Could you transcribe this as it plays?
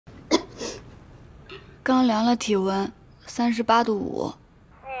刚量了体温，38.5度。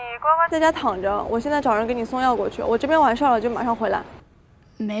你乖乖在家躺着，我现在找人给你送药过去。我这边完事了就马上回来。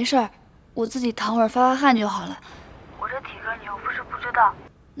没事儿，我自己躺会儿发发汗就好了。我这体格你又不是不知道，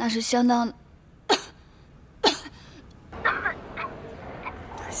那是相当。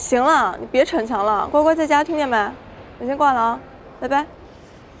行了，你别逞强了，乖乖在家，听见没？我先挂了啊，拜拜。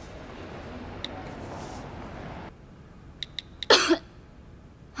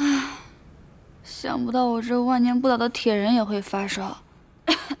唉，想不到我这万年不倒的铁人也会发烧，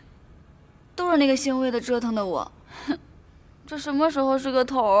都是那个姓魏的折腾的我，这什么时候是个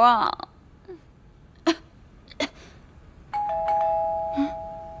头啊？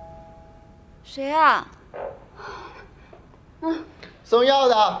谁呀？送药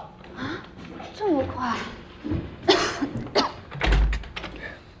的。啊，这么快？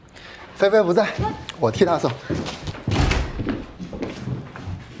菲菲不在，我替她送。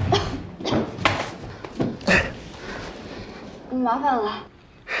麻烦了。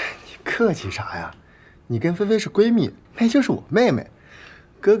你客气啥呀？你跟菲菲是闺蜜，那就是我妹妹。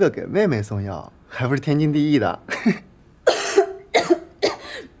哥哥给妹妹送药，还不是天经地义的。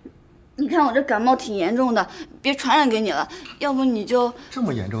你看我这感冒挺严重的，别传染给你了。要不你就这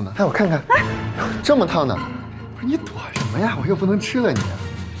么严重的？哎，我看看，这么烫的，不是你躲什么呀？我又不能吃了你。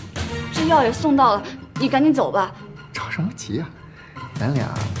这药也送到了，你赶紧走吧。着什么急呀？咱俩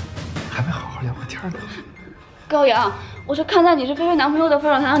还没好好聊过天呢。高阳，我是看在你是菲菲男朋友的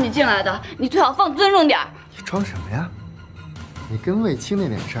份上才让你进来的，你最好放尊重点。你装什么呀？你跟卫青那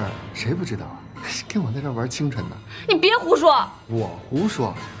点事儿，谁不知道啊？跟我在这玩清纯呢。你别胡说。我胡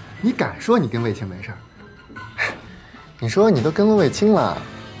说？你敢说你跟卫青没事儿？你说你都跟了卫青了，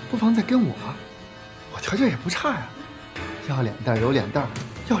不妨再跟我，我条件也不差呀，要脸蛋有脸蛋，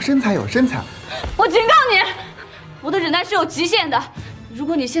要身材有身材。我警告你，我的忍耐是有极限的。如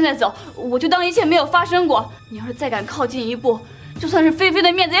果你现在走，我就当一切没有发生过。你要是再敢靠近一步，就算是菲菲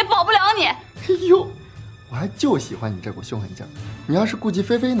的面子也保不了你。哎呦，我还就喜欢你这股凶狠劲儿。你要是顾及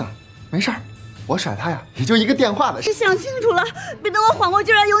菲菲呢，没事儿。我甩他呀，也就一个电话的事。是想清楚了，别等我缓过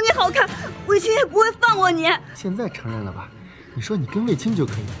劲来有你好看，卫青也不会放过你。现在承认了吧？你说你跟卫青就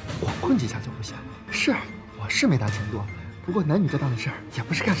可以，我碰几下就不行。是，我是没他钱多，不过男女这档的事儿也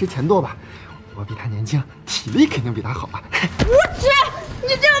不是看谁钱多吧。我比他年轻，体力肯定比他好啊。无耻！你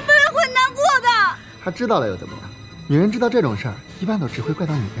这样菲菲会难过的。他知道了又怎么样？女人知道这种事儿，一般都只会怪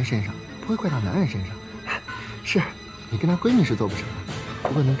到女人身上，不会怪到男人身上。是，你跟她闺蜜是做不成的，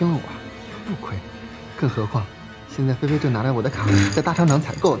不过能跟了我。不亏，更何况现在菲菲正拿着我的卡在大商场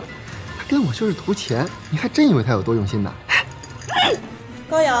采购呢，她跟我就是图钱，你还真以为她有多用心呢？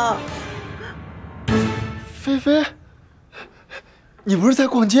高阳，菲菲，你不是在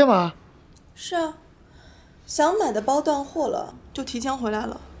逛街吗？是啊，想买的包断货了，就提前回来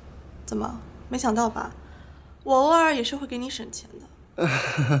了。怎么，没想到吧？我偶尔也是会给你省钱的。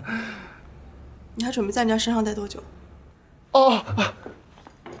你还准备在人家身上待多久？哦。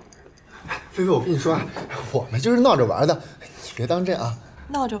菲菲，我跟你说啊，我们就是闹着玩的，你别当真啊。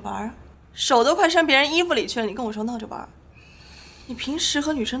闹着玩，手都快伸别人衣服里去了，你跟我说闹着玩？你平时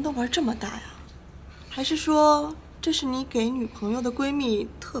和女生都玩这么大呀？还是说这是你给女朋友的闺蜜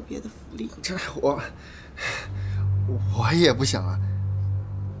特别的福利？这我也不想啊。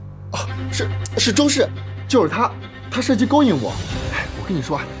哦，是周氏，就是他设计勾引我。哎，我跟你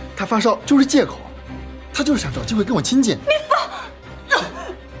说啊，他发烧就是借口，他就是想找机会跟我亲近。你放！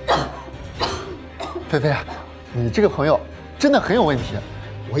菲菲啊，你这个朋友真的很有问题。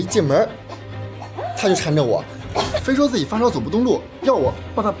我一进门，他就缠着我，非说自己发烧走不动路，要我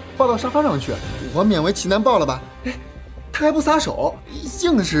把他抱到沙发上去。我勉为其难抱了吧，哎，他还不撒手，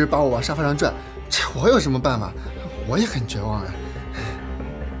硬是把我往沙发上拽。这我有什么办法？我也很绝望啊。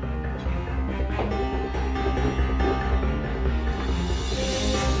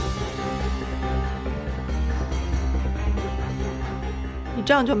你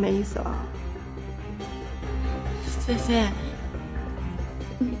这样就没意思了。菲菲，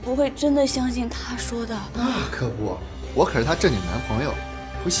你不会真的相信他说的？那可不，我可是他正经男朋友，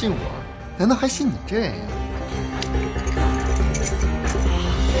不信我，难道还信你这样？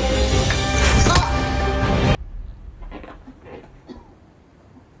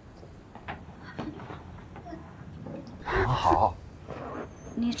好。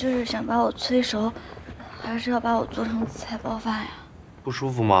你这是想把我催熟，还是要把我做成菜包饭呀？不舒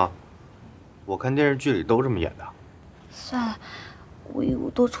服吗？我看电视剧里都这么演的。算了，捂一捂，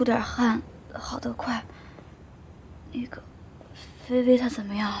多出点汗，好得快。那个，菲菲她怎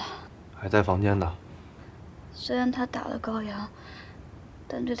么样了？还在房间呢。虽然她打了高阳，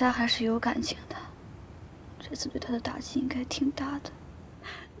但对他还是有感情的。这次对他的打击应该挺大的，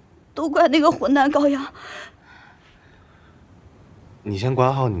都怪那个混蛋高阳。你先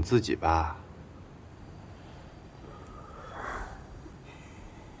管好你自己吧。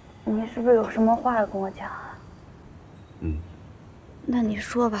你是不是有什么话要跟我讲啊？那你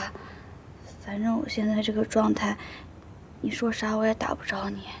说吧，反正我现在这个状态，你说啥我也打不着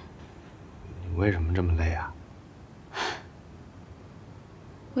你。你为什么这么累啊？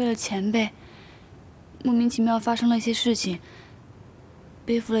为了前辈，莫名其妙发生了一些事情，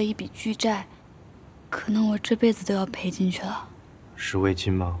背负了一笔巨债，可能我这辈子都要赔进去了。是魏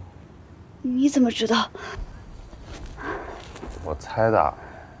青吗？你怎么知道？我猜的。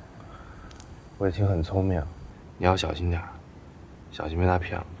魏青很聪明，你要小心点，小心被他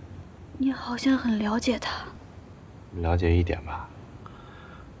骗了。你好像很了解他。了解一点吧。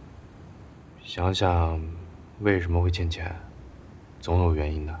想想为什么会欠钱，总有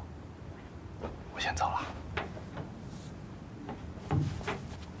原因的。我先走了。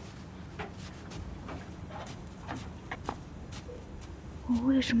我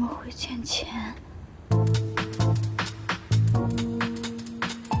为什么会欠钱？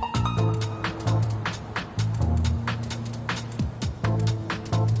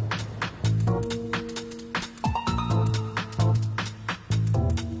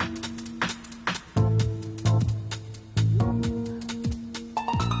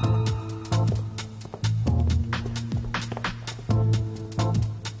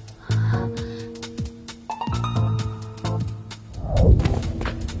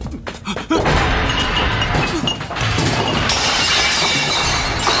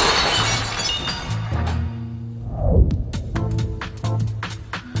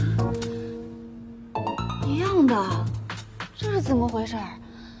怎么回事？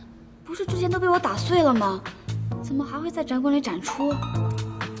不是之前都被我打碎了吗？怎么还会在展馆里展出？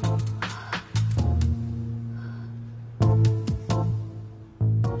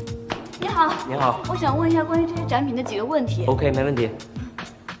你好，你好，我想问一下关于这些展品的几个问题。OK， 没问题。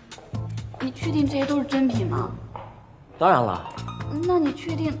你确定这些都是真品吗？当然了。那你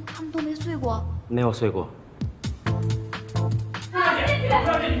确定他们都没碎过？没有碎过。让我进去！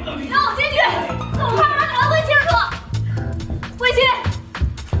让我进去！怎么快让你来问清楚！魏青，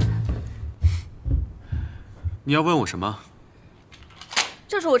你要问我什么？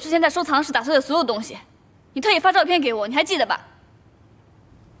这是我之前在收藏室打碎的所有东西，你特意发照片给我，你还记得吧？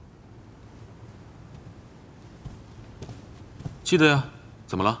记得呀，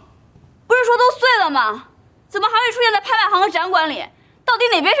怎么了？不是说都碎了吗？怎么还会出现在拍卖行和展馆里？到底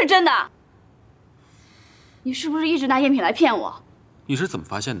哪边是真的？你是不是一直拿赝品来骗我？你是怎么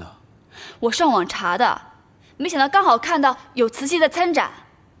发现的？我上网查的，没想到刚好看到有瓷器在参展，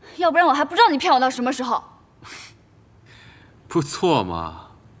要不然我还不知道你骗我到什么时候。不错嘛，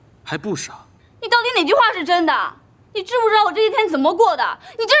还不少。你到底哪句话是真的？你知不知道我这些天怎么过的？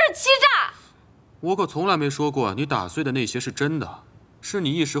你这是欺诈！我可从来没说过你打碎的那些是真的，是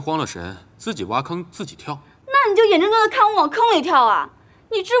你一时慌了神，自己挖坑自己跳。那你就眼睁睁的看我往坑里跳啊！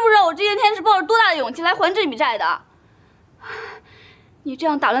你知不知道我这些天是抱着多大的勇气来还这笔债的？你这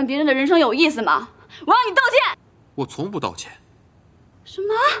样打乱别人的人生有意思吗？我让你道歉！我从不道歉。什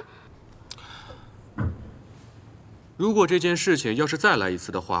么？如果这件事情要是再来一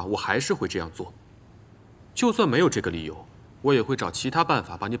次的话，我还是会这样做。就算没有这个理由，我也会找其他办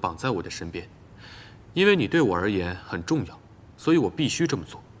法把你绑在我的身边，因为你对我而言很重要，所以我必须这么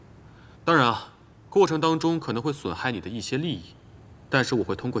做。当然啊，过程当中可能会损害你的一些利益，但是我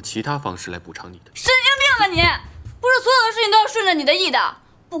会通过其他方式来补偿你的。神经病吧你！不是所有的事情都要顺着你的意的，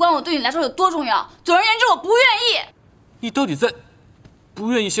不管我对你来说有多重要，总而言之，我不愿意。你到底在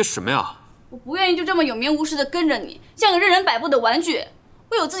不愿意些什么呀？我不愿意就这么有名无实的跟着你，像个任人摆布的玩具。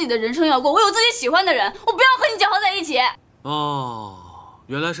我有自己的人生要过，我有自己喜欢的人，我不要和你搅和在一起。哦，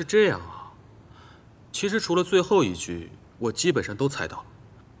原来是这样啊。其实除了最后一句，我基本上都猜到了。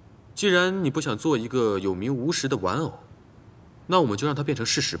既然你不想做一个有名无实的玩偶，那我们就让它变成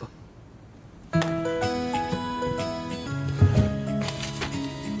事实吧。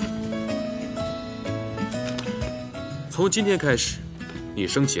从今天开始，你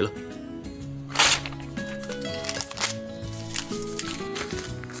升级了。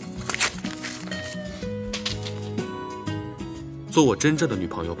做我真正的女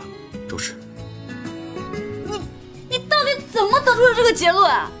朋友吧，周氏。你到底怎么得出的这个结论？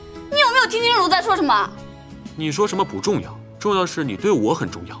你有没有听清楚我在说什么？你说什么不重要，重要是你对我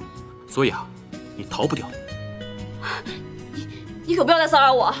很重要，所以啊，你逃不掉。你可不要再骚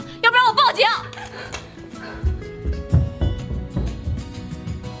扰我，要不然我报警！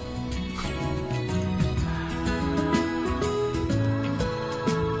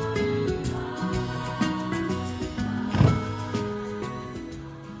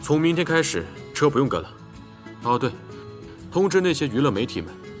从明天开始，车不用跟了。哦，对，通知那些娱乐媒体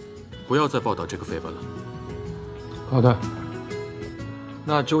们，不要再报道这个绯闻了。好的。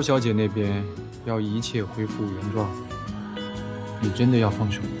那周小姐那边要一切恢复原状，你真的要放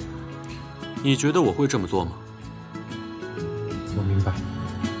手？你觉得我会这么做吗？我明白，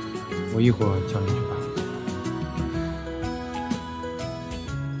我一会儿叫你去办。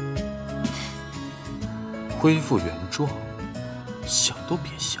恢复原状，想都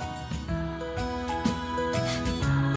别想。